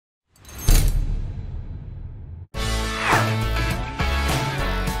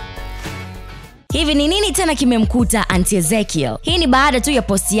Hivi ni nini tena kimemkuta Auntie Ezekiel? Hii ni baada tu ya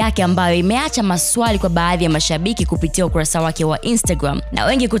posti yake ambayo imeacha maswali kwa baadhi ya mashabiki kupitia ukurasa wake wa Instagram, na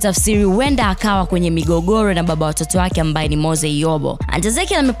wengi kutafsiri huenda akawa kwenye migogoro na baba watoto wake ambaye ni Mose Yobo. Auntie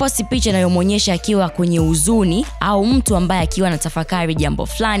Ezekiel ameposti picha inayomuonyesha akiwa kwenye huzuni au mtu ambaye akiwa anatafakari jambo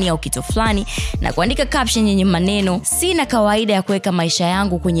fulani au kitu fulani, na kuandika caption yenye maneno, sina kawaida ya kuweka maisha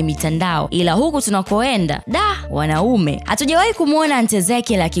yangu kwenye mitandao, ila huku tunakoenda wanaume. Hatujawahi kumuona Auntie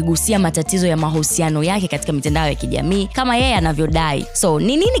Ezekiel akigusia matatizo ya mahusiano yake katika mitandao ya kijamii kama yeye anavyodai. So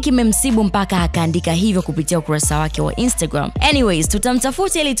ni nini kimemsibu mpaka akaandika hivyo kupitia ukurasa wake wa Instagram? Anyways,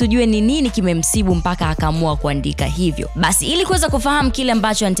 tutamtafuta ili tujue ni nini kimemsibu mpaka akaamua kuandika hivyo. Basi ili kuweza kufahamu kile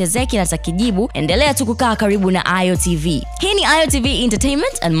ambacho Auntie Ezekiel atakijibu, endelea tu kukaa karibu na Ayo TV. Hii ni Ayo TV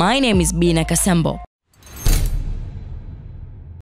Entertainment and my name is Bina Kasembo.